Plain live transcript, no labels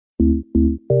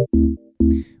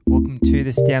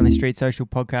the Stanley Street Social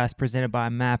Podcast presented by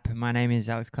MAP. My name is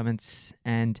Alex Clements,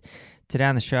 and today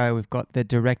on the show we've got the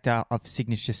Director of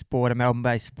Signature Sport, a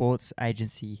Melbourne-based sports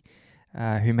agency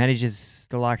who manages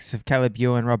the likes of Caleb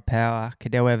Ewan, Rob Power,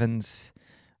 Cadell Evans,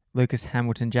 Lucas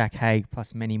Hamilton, Jack Haig,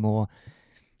 plus many more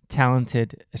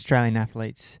talented Australian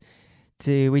athletes.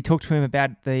 We talked to him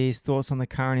about his thoughts on the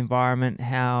current environment,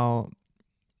 how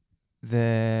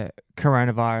the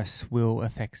coronavirus will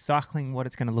affect cycling, what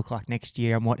it's going to look like next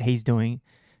year, and what he's doing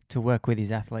to work with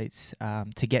his athletes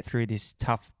to get through this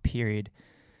tough period.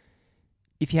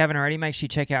 If you haven't already, make sure you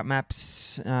check out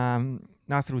MAP's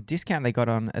nice little discount they got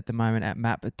on at the moment at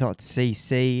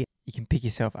map.cc. You can pick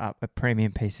yourself up a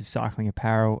premium piece of cycling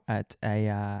apparel at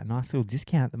a nice little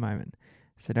discount at the moment.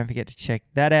 So don't forget to check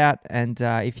that out. And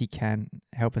if you can,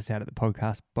 help us out at the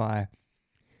podcast by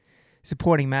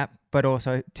supporting MAP, but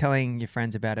also telling your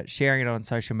friends about it, sharing it on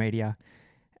social media,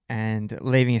 and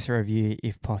leaving us a review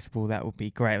if possible. That would be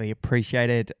greatly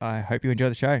appreciated. I hope you enjoy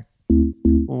the show.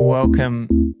 Welcome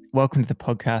to the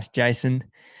podcast, Jason.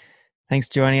 Thanks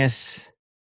for joining us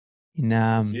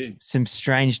in some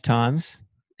strange times.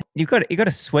 You've got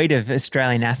a suite of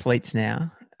Australian athletes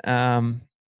now. How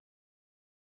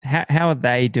are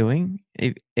they doing?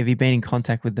 Have you been in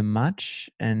contact with them much?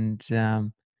 And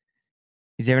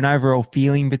is there an overall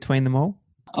feeling between them all?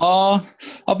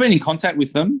 I've been in contact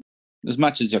with them as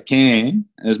much as I can,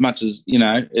 as much as,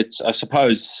 it's, I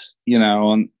suppose,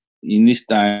 in this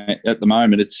day at the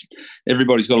moment, it's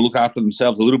everybody's got to look after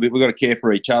themselves a little bit. We've got to care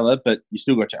for each other, but you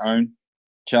still got your own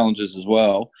challenges as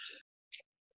well.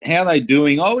 How are they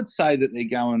doing? I would say that they're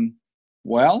going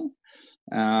well.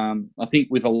 I think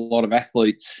with a lot of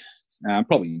athletes,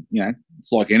 probably,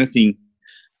 it's like anything.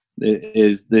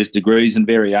 There's degrees and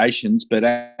variations, but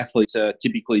athletes are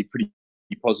typically pretty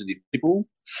positive people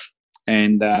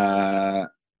and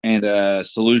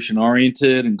solution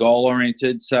oriented and goal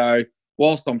oriented. So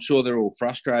whilst I'm sure they're all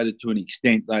frustrated to an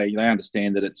extent, they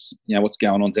understand that it's what's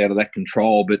going on's out of that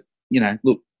control. But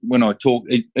look, when I talk,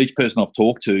 each person I've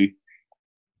talked to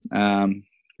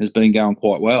has been going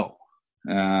quite well.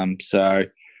 So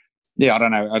yeah, I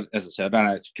don't know. As I said, I don't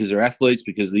know. It's because they're athletes,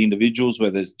 because of the individuals, where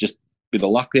there's just bit of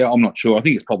luck there. I'm not sure. I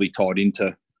think it's probably tied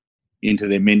into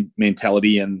their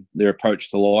mentality and their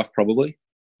approach to life, probably.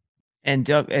 And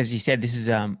as you said, this is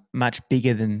much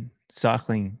bigger than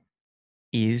cycling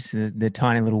is, the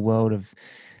tiny little world of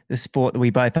the sport that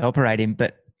we both operate in.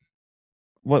 But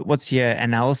what's your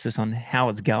analysis on how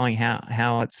it's going,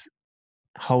 how it's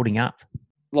holding up?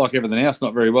 Like everything else,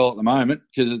 not very well at the moment,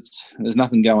 because there's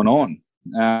nothing going on.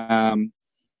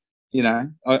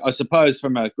 I suppose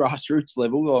from a grassroots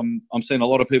level, I'm seeing a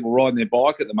lot of people riding their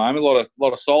bike at the moment. A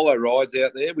lot of solo rides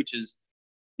out there, which is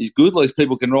good. At least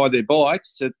people can ride their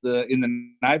bikes in the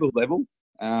neighbourhood level,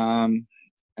 and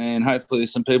hopefully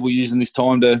there's some people using this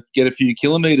time to get a few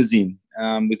kilometres in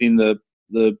within the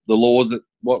laws that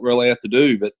what we're allowed to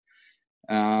do. But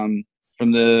from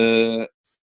the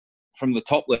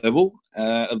top level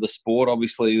of the sport,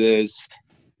 obviously there's,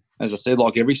 as I said,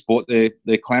 like every sport,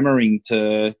 they're clamouring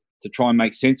to try and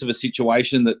make sense of a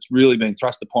situation that's really been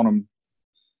thrust upon them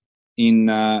in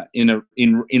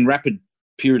rapid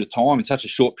period of time, in such a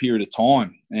short period of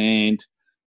time. And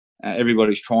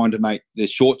everybody's trying to make their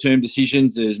short-term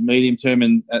decisions, there's medium-term,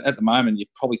 and at the moment you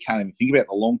probably can't even think about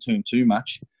the long-term too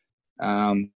much.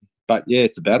 But yeah,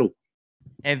 it's a battle.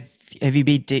 Have you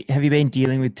been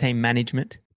dealing with team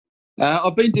management?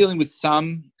 I've been dealing with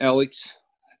some, Alex.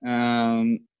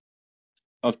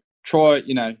 Try,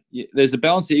 there's a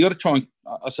balance here. You got to try and,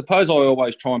 I suppose I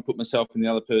always try and put myself in the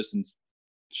other person's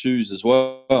shoes as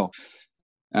well.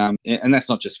 And that's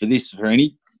not just for this, for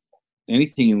anything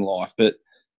in life. But,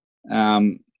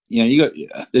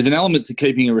 there's an element to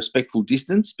keeping a respectful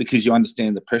distance, because you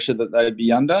understand the pressure that they'd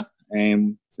be under,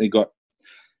 and they've got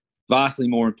vastly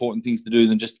more important things to do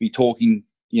than just to be talking,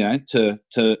 to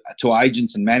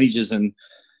agents and managers and,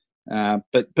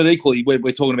 but equally,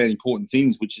 we're talking about important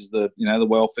things, which is the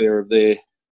welfare of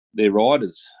their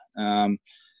riders.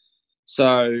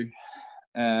 So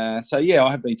yeah,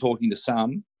 I have been talking to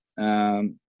some,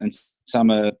 and some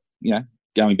are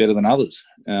going better than others.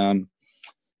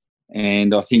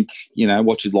 And I think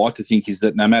what you'd like to think is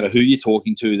that no matter who you're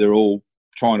talking to, they're all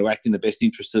trying to act in the best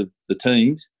interests of the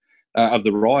teams, of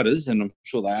the riders, and I'm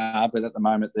sure they are. But at the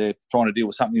moment, they're trying to deal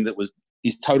with something that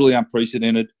is totally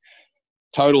unprecedented.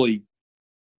 Totally,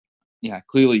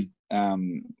 clearly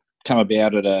come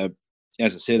about at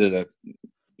an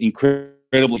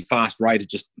incredibly fast rate. It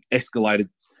just escalated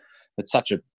at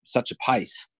such a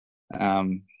pace.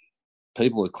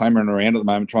 People are clamouring around at the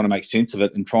moment, trying to make sense of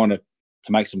it and trying to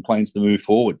make some plans to move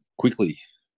forward quickly.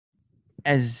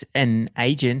 As an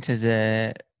agent, as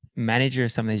a manager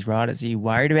of some of these riders, are you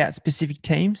worried about specific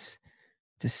teams?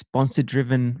 It's a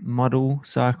sponsor-driven model,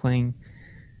 cycling.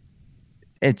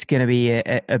 It's going to be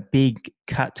a big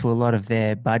cut to a lot of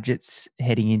their budgets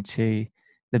heading into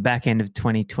the back end of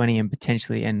 2020 and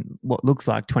potentially and what looks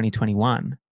like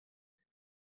 2021.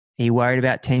 Are you worried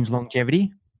about teams'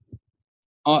 longevity?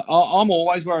 I'm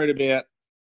always worried about.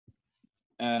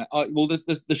 Well,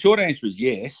 the short answer is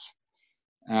yes.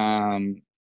 I'm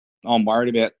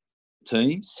worried about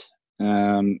teams,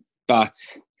 but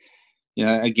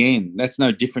again, that's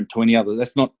no different to any other.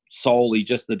 That's not solely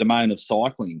just the domain of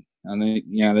cycling. I mean,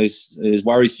 there's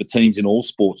worries for teams in all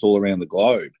sports all around the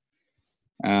globe.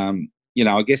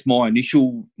 I guess my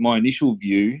initial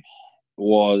view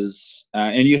was,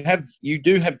 and you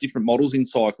do have different models in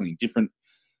cycling, different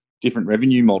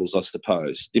revenue models, I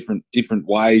suppose, different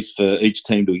ways for each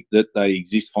team that they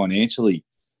exist financially.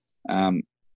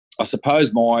 I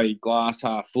suppose my glass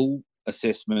half full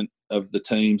assessment of the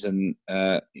teams and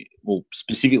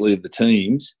specifically of the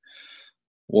teams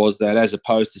was that, as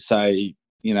opposed to, say,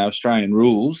 Australian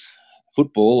rules,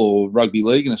 football or rugby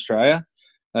league in Australia,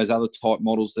 those other type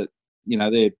models that,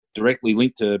 they're directly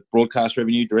linked to broadcast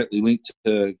revenue, directly linked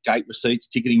to gate receipts,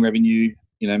 ticketing revenue,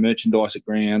 merchandise at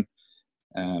ground,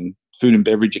 food and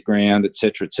beverage at ground, et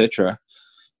cetera, et cetera.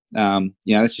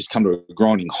 That's just come to a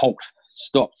grinding halt,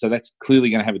 stop. So that's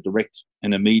clearly going to have a direct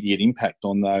and immediate impact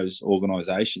on those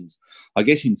organisations. I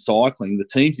guess in cycling, the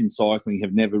teams in cycling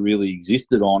have never really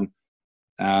existed on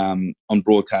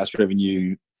broadcast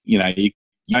revenue. You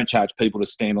don't charge people to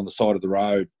stand on the side of the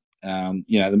road.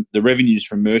 The revenues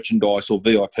from merchandise or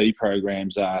VIP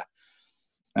programs are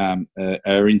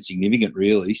insignificant,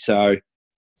 really. So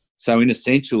in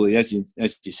essentially, as you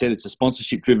said, it's a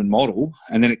sponsorship-driven model,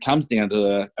 and then it comes down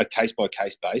to a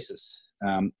case-by-case basis.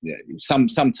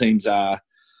 Some teams are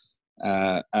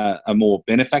more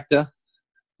benefactor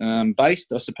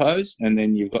based, I suppose, and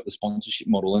then you've got the sponsorship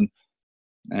model.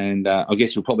 And I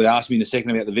guess you'll probably ask me in a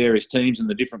second about the various teams and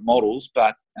the different models,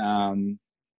 but I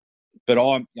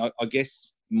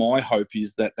guess my hope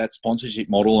is that sponsorship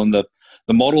model and the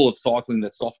model of cycling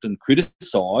that's often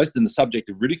criticised and the subject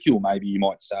of ridicule, maybe you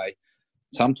might say,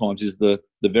 sometimes is the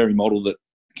very model that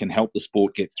can help the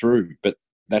sport get through. But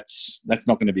that's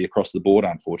not going to be across the board,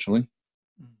 unfortunately,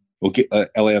 or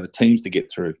allow the teams to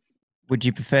get through. Would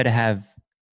you prefer to have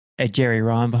a Jerry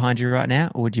Ryan behind you right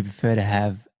now, or would you prefer to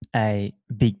have a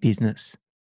big business?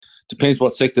 Depends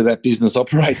what sector that business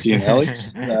operates in,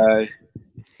 Alex.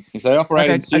 If they operate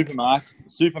in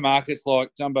supermarkets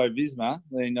like Jumbo Visma,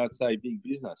 then I'd say big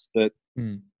business. But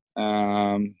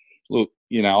look,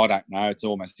 I don't know. It's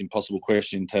almost an impossible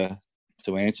question to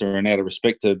answer. And out of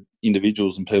respect to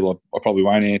individuals and people, I probably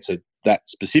won't answer that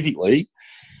specifically.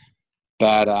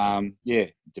 But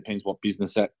it depends what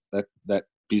business that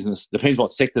business, depends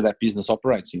what sector that business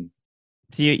operates in.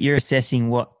 So you're assessing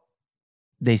what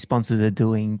these sponsors are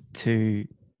doing to,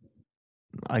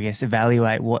 I guess,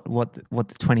 evaluate what the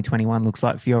 2021 looks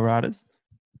like for your riders?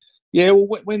 Yeah,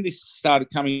 well, when this started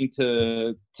coming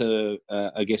to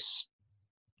I guess,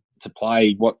 to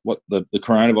play, what the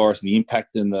coronavirus and the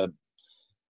impact and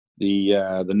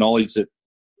the knowledge that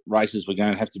races were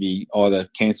going to have to be either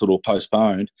cancelled or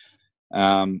postponed,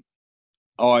 I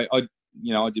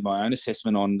did my own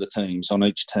assessment on the teams, on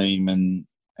each team, and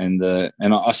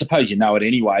I suppose it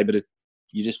anyway, but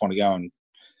you just want to go and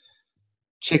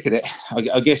check it out.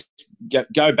 I guess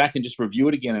go back and just review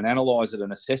it again and analyse it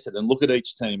and assess it and look at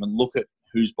each team and look at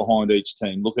who's behind each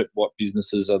team. Look at what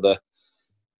businesses are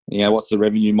what's the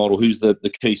revenue model, who's the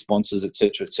key sponsors, et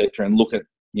cetera, and look at,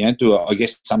 do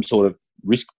some sort of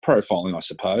risk profiling, I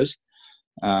suppose.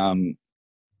 And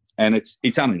it's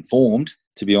uninformed,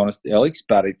 to be honest, Alex,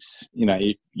 but it's, you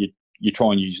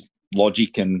try and use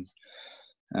logic and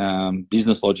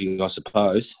business logic, I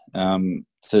suppose,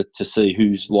 to see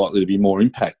who's likely to be more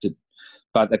impacted.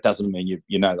 But that doesn't mean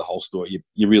you know the whole story.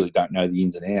 You really don't know the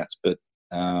ins and outs. But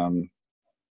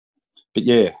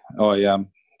yeah,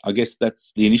 I guess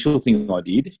that's the initial thing I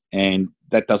did, and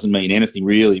that doesn't mean anything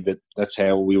really. But that's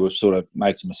how we were sort of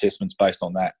made some assessments based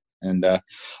on that. And I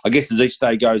guess as each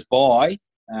day goes by,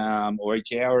 or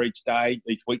each hour, each day,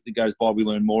 each week that goes by, we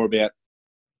learn more about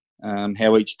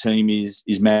how each team is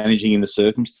managing in the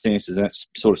circumstances. That's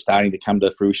sort of starting to come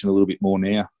to fruition a little bit more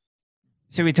now.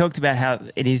 So we talked about how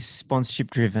it is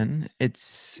sponsorship driven.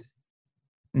 It's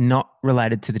not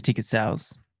related to the ticket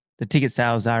sales. The ticket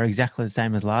sales are exactly the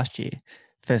same as last year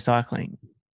for cycling.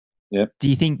 Yeah. Do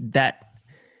you think that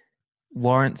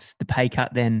warrants the pay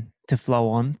cut then to flow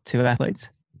on to athletes?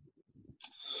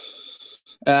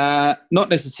 Not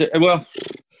necessarily. Well,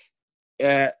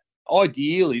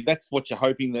 ideally, that's what you're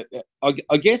hoping that.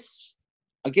 I guess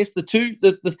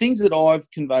the things that I've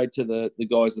conveyed to the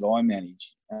guys that I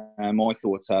manage, my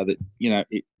thoughts are that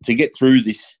to get through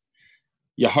this,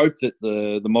 you hope that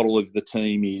the model of the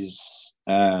team is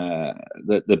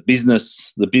the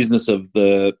business of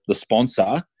the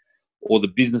sponsor or the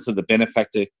business of the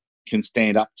benefactor can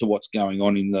stand up to what's going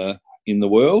on in the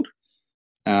world,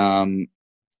 and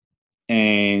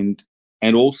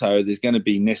also there's going to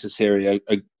be necessary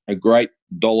a great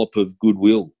dollop of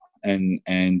goodwill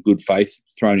and good faith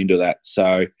thrown into that,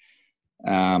 so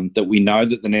that we know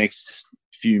that the next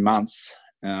few months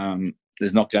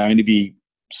there's not going to be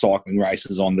cycling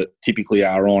races on that typically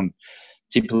are on,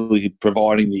 typically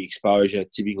providing the exposure,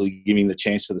 typically giving the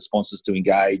chance for the sponsors to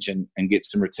engage and get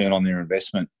some return on their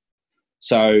investment.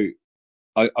 So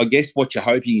I guess what you're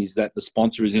hoping is that the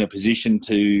sponsor is in a position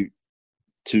to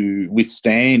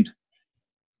withstand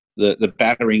the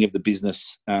battering of the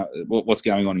business, what's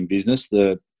going on in business,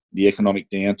 the economic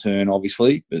downturn,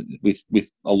 obviously, with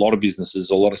a lot of businesses,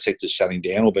 a lot of sectors shutting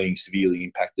down or being severely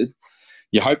impacted.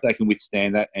 You hope they can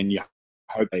withstand that, and you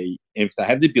hope if they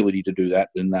have the ability to do that,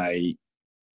 then they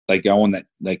go on that,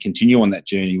 they continue on that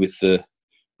journey with the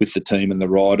team and the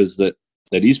riders that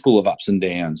is full of ups and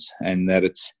downs, and that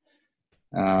it's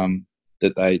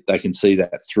that they can see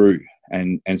that through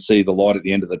and see the light at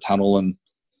the end of the tunnel and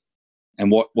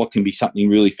what can be something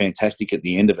really fantastic at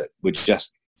the end of it. We're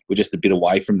just a bit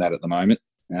away from that at the moment,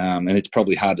 and it's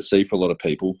probably hard to see for a lot of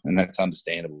people, and that's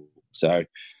understandable. So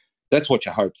that's what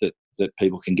you hope that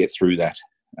people can get through that.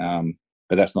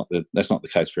 But that's not the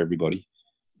case for everybody.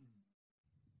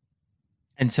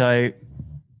 And so,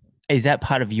 is that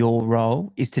part of your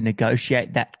role, is to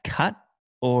negotiate that cut,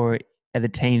 or are the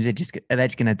teams are they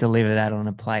just going to deliver that on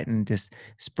a plate and just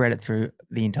spread it through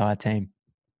the entire team?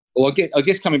 Well, I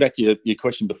guess coming back to your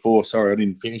question before, sorry, I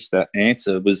didn't finish that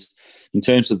answer, was in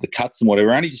terms of the cuts and whatever.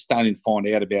 We're only just starting to find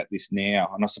out about this now,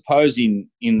 and I suppose in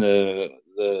the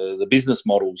business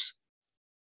models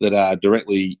that are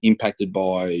directly impacted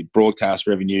by broadcast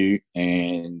revenue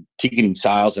and ticketing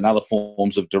sales and other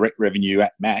forms of direct revenue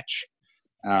at match,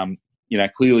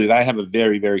 clearly they have a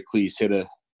very, very clear set of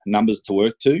numbers to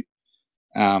work to.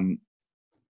 In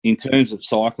terms of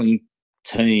cycling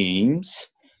teams,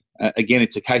 again,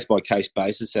 it's a case-by-case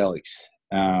basis, Alex.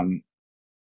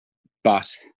 But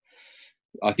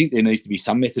I think there needs to be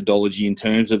some methodology in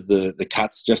terms of the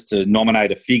cuts, just to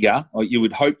nominate a figure. Or you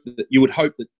would hope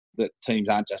that teams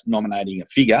aren't just nominating a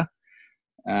figure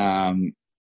and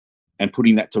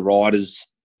putting that to riders,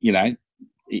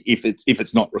 if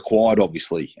it's not required,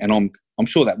 obviously. And I'm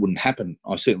sure that wouldn't happen.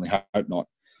 I certainly hope not.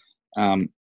 I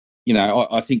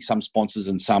think some sponsors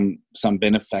and some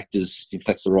benefactors, if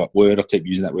that's the right word, I keep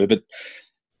using that word, but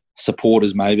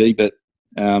supporters maybe, but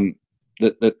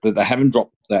that they haven't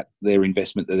dropped their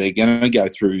investment, that they're going to go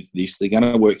through this, they're going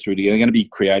to work through it, they're going to be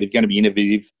creative, going to be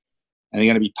innovative, and they're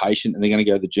going to be patient, and they're going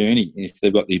to go the journey if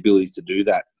they've got the ability to do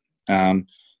that.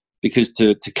 Because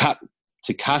to cut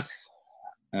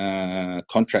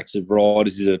contracts of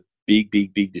riders is a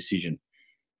big decision.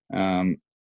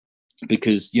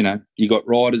 Because you got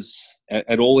riders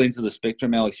at all ends of the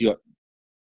spectrum, Alex. You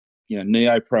got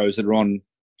neo pros that are on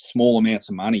small amounts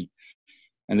of money,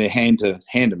 and they're hand to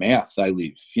mouth. They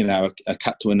live. A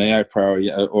cut to a neo pro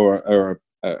or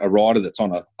a rider that's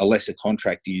on a lesser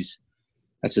contract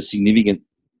that's a significant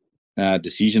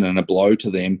decision and a blow to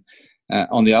them.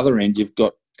 On the other end, you've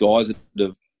got guys that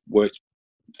have worked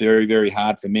very, very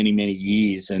hard for many, many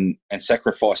years and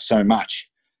sacrificed so much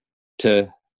to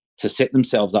set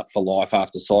themselves up for life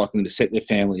after cycling, to set their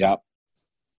family up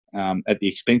at the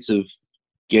expense of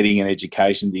getting an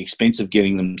education, the expense of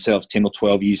getting themselves 10 or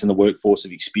 12 years in the workforce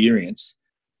of experience.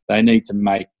 They need to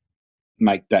make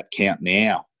that count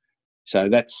now. So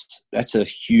that's a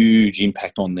huge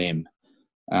impact on them.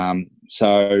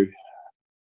 So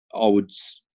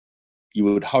you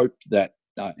would hope that,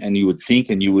 and you would think,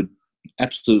 and you would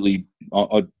absolutely,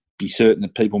 I'd be certain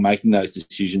that people making those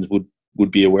decisions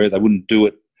would be aware they wouldn't do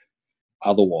it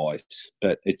otherwise,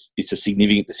 but it's a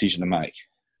significant decision to make.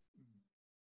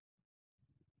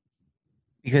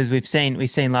 Because we've seen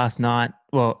last night.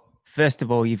 Well, first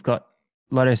of all, you've got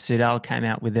Lotto Soudal came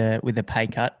out with a pay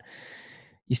cut.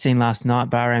 You've seen last night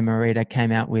Bahrain Merida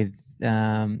came out with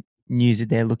news that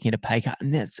they're looking at a pay cut,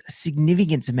 and that's a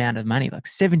significant amount of money, like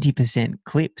 70%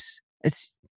 clips.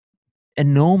 It's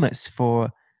enormous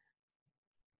for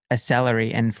a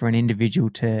salary and for an individual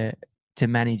to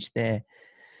manage their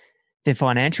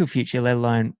financial future, let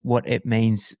alone what it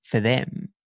means for them.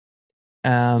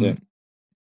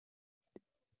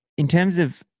 In terms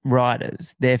of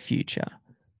riders, their future,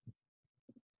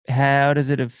 how does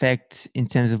it affect in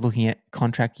terms of looking at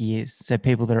contract years? So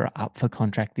people that are up for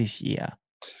contract this year.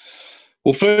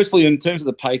 Well, firstly, in terms of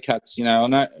the pay cuts, I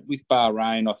know with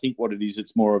Bahrain, I think what it is,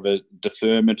 it's more of a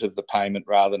deferment of the payment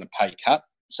rather than a pay cut.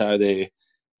 So they're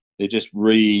just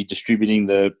redistributing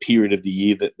the period of the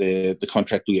year that the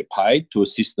contract will get paid to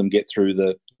assist them get through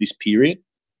this period.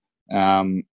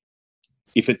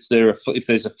 If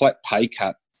there's a flat pay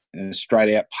cut, a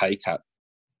straight out pay cut,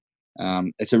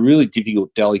 it's a really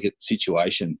difficult, delicate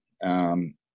situation that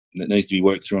needs to be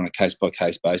worked through on a case by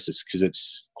case basis because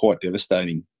it's quite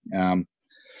devastating.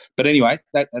 But anyway,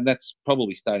 that's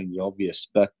probably stating the obvious.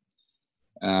 But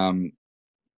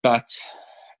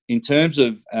in terms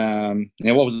of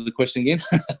now, what was the question again?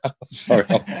 Sorry,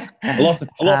 I lost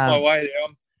my way there.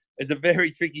 It's a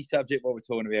very tricky subject what we're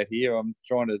talking about here. I'm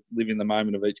trying to live in the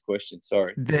moment of each question.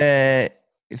 Sorry.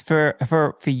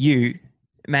 For you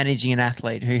managing an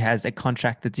athlete who has a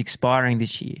contract that's expiring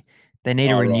this year, they need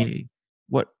to renew.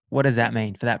 Right. What does that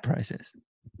mean for that process?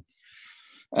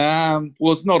 Well,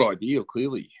 it's not ideal.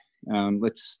 Clearly,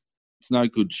 it's no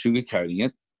good sugarcoating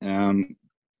it.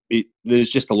 There's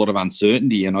just a lot of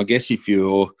uncertainty, and I guess if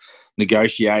you're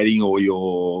negotiating or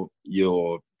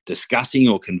you're discussing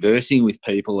or conversing with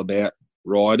people about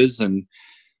riders and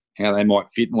how they might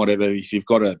fit and whatever, if you've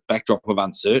got a backdrop of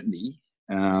uncertainty,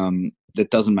 that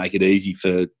doesn't make it easy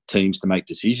for teams to make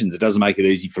decisions. It doesn't make it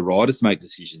easy for riders to make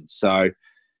decisions. So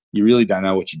you really don't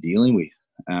know what you're dealing with.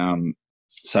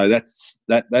 So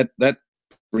that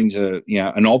brings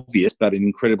an obvious but an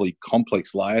incredibly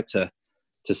complex layer to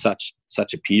such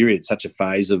a period, such a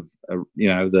phase of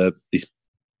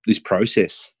this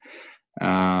process.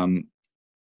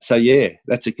 So yeah,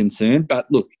 that's a concern.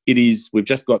 But look, it is. We've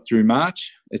just got through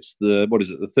March. It's the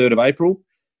 3rd of April.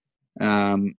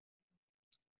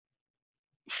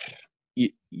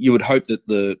 You would hope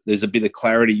that there's a bit of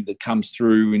clarity that comes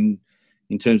through in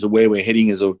terms of where we're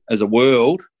heading as a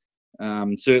world.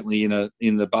 Certainly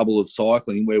in the bubble of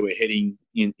cycling, where we're heading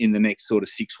in the next sort of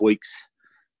 6 weeks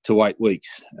to 8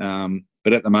 weeks.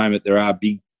 But at the moment, there are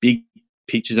big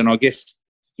pictures, and I guess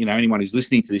anyone who's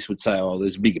listening to this would say, "Oh,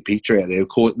 there's a bigger picture out there." Of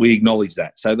course, we acknowledge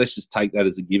that. So let's just take that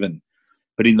as a given.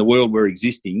 But in the world we're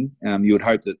existing, you would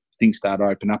hope that things start to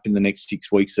open up in the next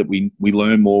 6 weeks, that we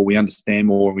learn more, we understand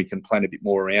more, and we can plan a bit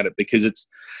more around it. Because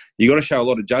you got to show a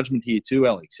lot of judgment here too,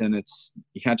 Alex. And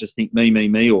you can't just think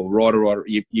me, or rider.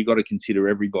 You got to consider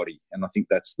everybody. And I think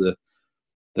that's the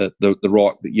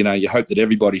right. You hope that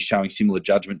everybody's showing similar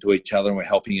judgment to each other and we're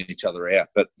helping each other out.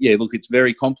 But yeah, look, it's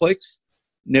very complex.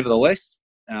 Nevertheless,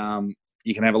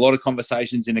 you can have a lot of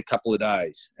conversations in a couple of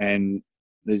days, and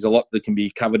there's a lot that can be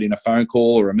covered in a phone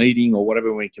call or a meeting or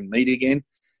whatever. We can meet again.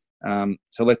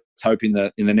 So let's hope in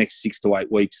the next 6 to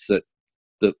 8 weeks that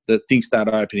things start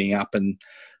opening up and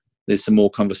there's some more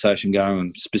conversation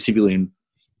going, specifically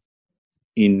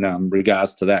in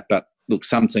regards to that. But look,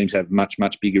 some teams have much,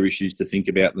 much bigger issues to think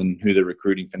about than who they're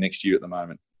recruiting for next year at the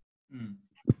moment.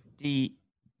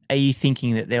 Are you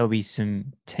thinking that there will be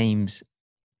some teams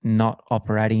not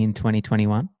operating in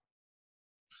 2021?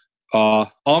 I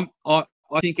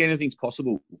think anything's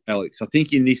possible, Alex. I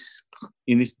think in this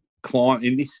climate,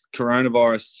 in this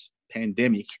coronavirus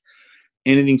pandemic,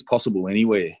 anything's possible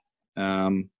anywhere.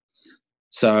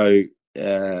 So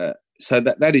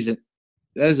that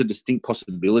is a distinct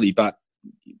possibility. But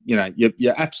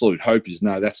your absolute hope is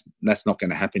no, that's not going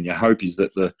to happen. Your hope is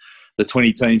that the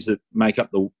 20 teams that make up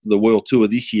the World Tour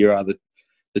this year are the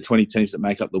 20 teams that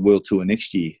make up the World Tour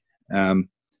next year.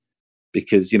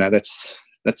 Because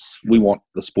that's we want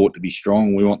the sport to be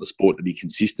strong. We want the sport to be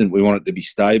consistent. We want it to be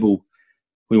stable.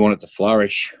 We want it to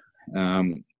flourish,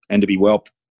 and to be well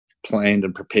planned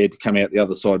and prepared to come out the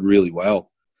other side really well.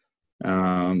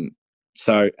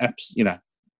 So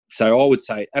I would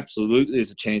say absolutely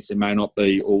there's a chance there may not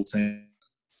be all teams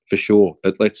for sure,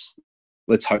 but let's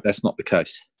hope that's not the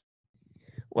case.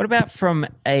 What about from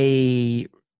a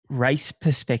race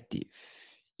perspective?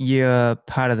 You're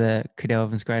part of the Cadel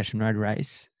Evans Great Ocean Road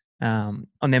race. On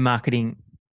their marketing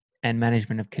and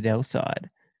management of Cadel side,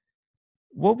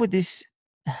 what would this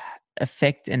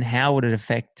affect and how would it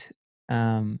affect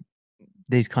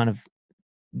these kind of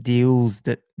deals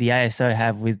that the ASO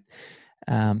have with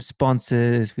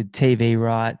sponsors, with TV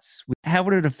rights? How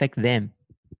would it affect them?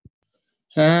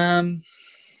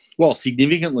 Well,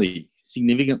 significantly.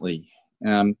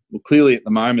 Well, clearly at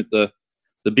the moment, the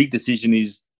big decision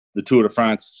is the Tour de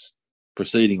France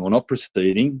proceeding or not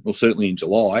proceeding, or certainly in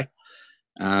July.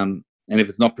 And if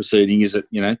it's not proceeding, does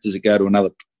it go to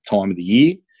another time of the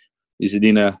year? Does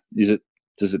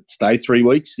it stay 3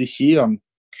 weeks this year? I'm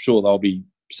sure they'll be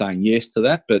saying yes to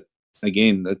that. But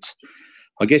again,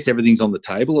 I guess everything's on the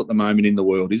table at the moment in the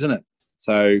world, isn't it?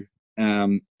 So,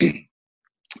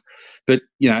 but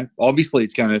obviously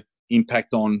it's going to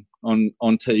impact on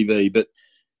TV. But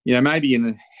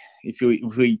maybe if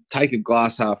we take a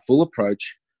glass half full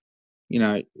approach,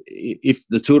 if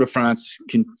the Tour de France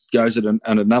goes at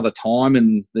another time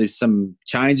and there's some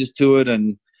changes to it,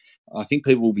 and I think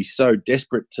people will be so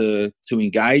desperate to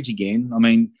engage again. I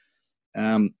mean,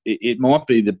 it might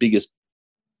be the biggest,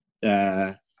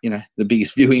 the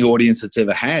biggest viewing audience it's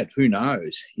ever had. Who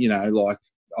knows?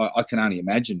 I can only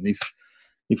imagine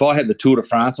if I had the Tour de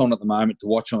France on at the moment to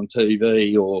watch on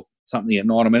TV or something at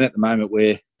night. I mean, at the moment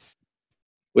we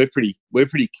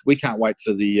can't wait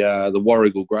for the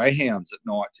Warragul Greyhounds at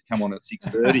night to come on at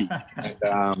 6:30.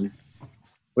 And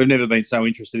we've never been so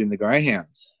interested in the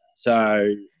Greyhounds.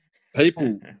 So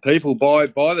people by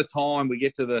the time we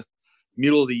get to the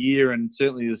middle of the year and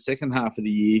certainly the second half of the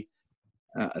year,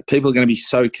 people are going to be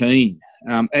so keen.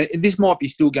 And this might be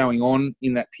still going on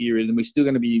in that period, and we're still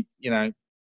going to be,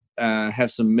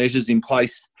 have some measures in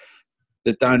place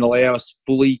that don't allow us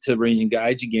fully to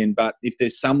re-engage again. But if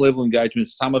there's some level of engagement,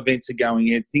 some events are going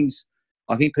in,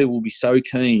 I think people will be so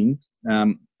keen.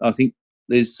 I think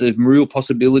there's some real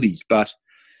possibilities, but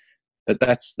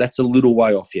that's a little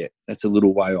way off yet. That's a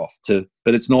little way off.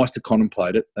 But it's nice to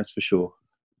contemplate it, that's for sure.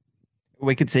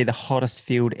 We could see the hottest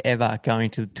field ever going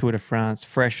to the Tour de France,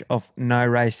 fresh off no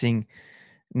racing,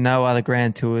 no other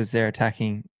Grand Tours they're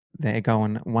attacking. They're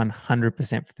going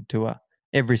 100% for the Tour.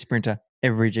 Every sprinter,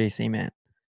 every GC man.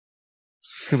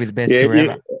 Could be the best tour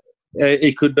ever.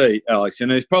 It could be, Alex.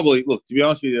 And it's probably, look, to be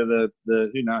honest with you,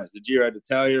 the who knows, the Giro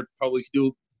d'Italia probably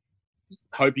still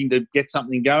hoping to get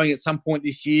something going at some point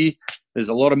this year. There's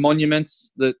a lot of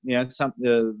monuments that,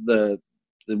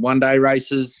 the one-day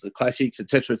races, the classics, et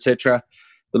cetera,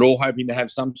 that are all hoping to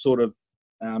have some sort of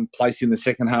place in the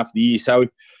second half of the year. So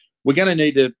we're going to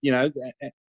need to,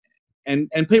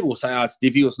 and people will say, it's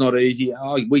difficult, it's not easy.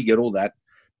 We get all that.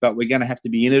 But we're going to have to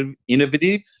be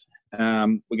innovative.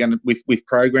 We're going to, with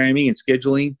programming and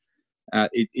scheduling,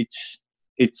 it's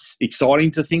exciting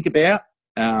to think about.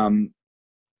 And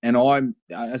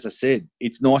as I said,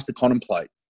 it's nice to contemplate.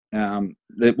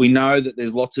 That we know that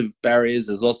there's lots of barriers,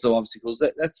 there's lots of obstacles.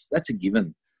 That's a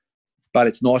given. But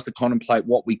it's nice to contemplate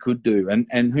what we could do.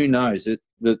 And who knows,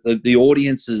 the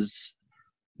audiences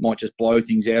might just blow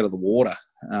things out of the water.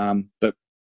 But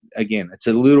again, it's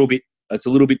a little bit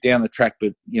down the track.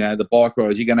 But the bike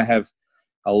riders, you're going to have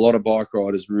a lot of bike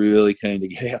riders really keen to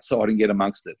get outside and get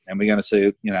amongst it. And we're going to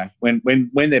see,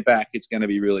 when they're back, it's going to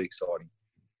be really exciting.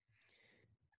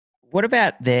 What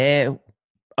about their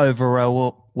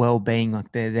overall well-being?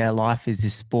 Like their life is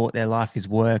this sport, their life is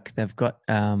work. They've got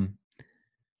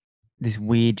this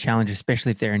weird challenge,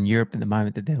 especially if they're in Europe at the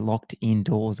moment, that they're locked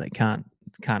indoors. They can't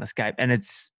escape. And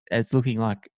it's looking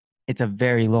like it's a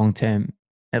very long-term,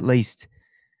 at least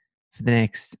for the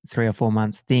next 3 or 4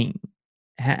 months thing.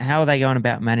 How are they going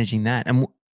about managing that? And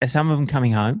are some of them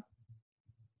coming home?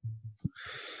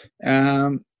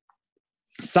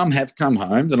 Some have come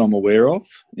home that I'm aware of.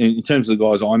 In terms of the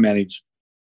guys I manage,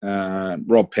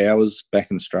 Rob Powers back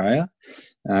in Australia.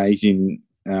 He's in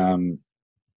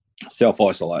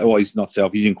self-isolation. Well, he's not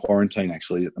he's in quarantine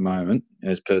actually at the moment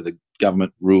as per the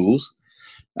government rules.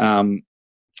 So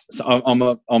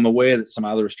I'm aware that some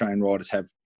other Australian riders have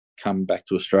come back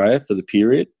to Australia for the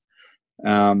period.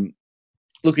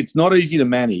 Look, it's not easy to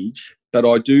manage, but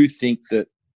I do think that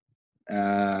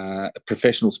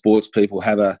professional sports people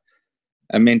have a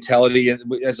mentality. And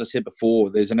as I said before,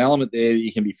 there's an element there that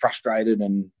you can be frustrated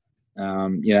and,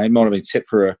 it might have been set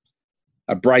for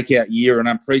a breakout year, an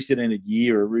unprecedented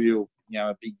year, a real,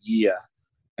 a big year.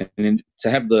 And then to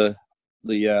have the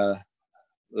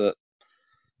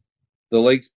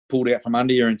legs pulled out from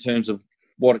under you in terms of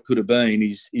what it could have been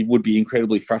it would be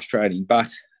incredibly frustrating.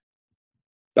 But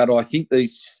I think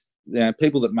these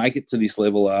people that make it to this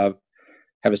level have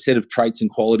a set of traits and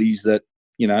qualities that,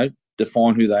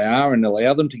 define who they are and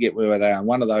allow them to get where they are. And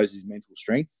one of those is mental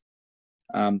strength.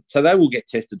 So they will get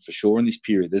tested for sure in this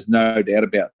period. There's no doubt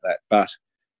about that. But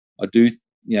I do,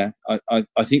 I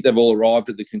think they've all arrived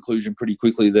at the conclusion pretty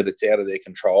quickly that it's out of their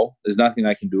control. There's nothing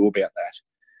they can do about that.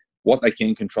 What they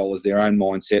can control is their own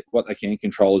mindset. What they can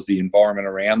control is the environment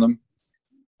around them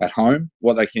at home.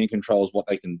 What they can control is what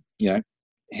they can,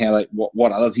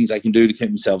 what other things they can do to keep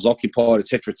themselves occupied, et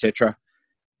cetera, et cetera.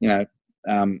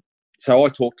 So I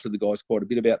talk to the guys quite a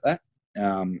bit about that.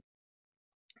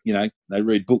 They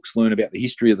read books, learn about the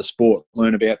history of the sport,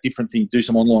 learn about different things, do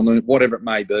some online learning, whatever it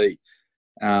may be.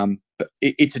 But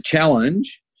it's a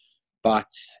challenge. But,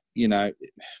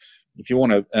 if you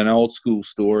want an old school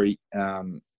story,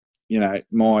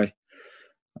 my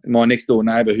my next door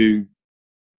neighbour who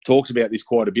talks about this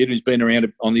quite a bit, who's been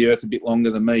around on the earth a bit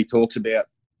longer than me, talks about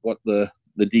what the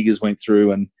diggers went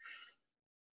through and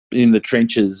in the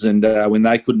trenches, and when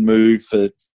they couldn't move for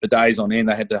days on end,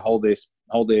 they had to hold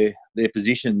their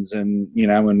positions, and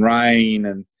and rain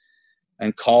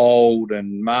and cold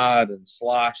and mud and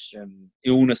slush and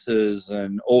illnesses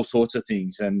and all sorts of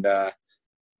things, and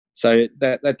so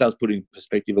that does put in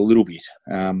perspective a little bit.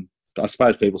 I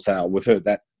suppose people say, "Oh, we've heard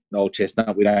that old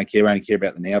chestnut. We don't care. We only care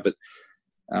about the now."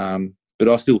 But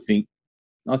I still think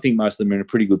most of them are in a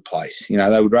pretty good place. They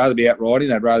would rather be out riding,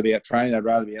 they'd rather be out training, they'd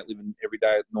rather be out living every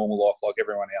day normal life like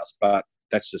everyone else. But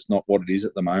that's just not what it is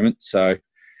at the moment. So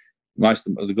most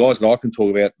of the guys that I can talk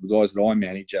about, the guys that I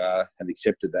manage, have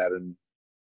accepted that and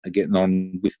are getting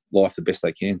on with life the best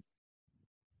they can.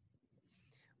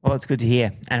 Well, it's good to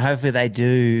hear, and hopefully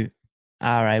they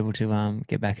are able to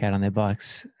get back out on their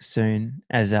bikes soon,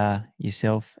 as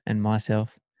yourself and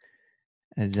myself,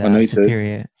 as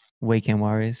superior weekend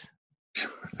warriors.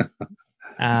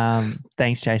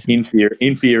 Thanks, Jason.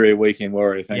 Inferior weekend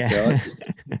warrior. Thanks, Alex.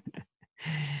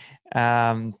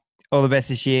 All the best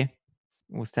this year.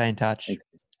 We'll stay in touch.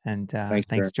 Thanks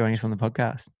for joining us on the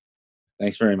podcast.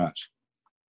 Thanks very much.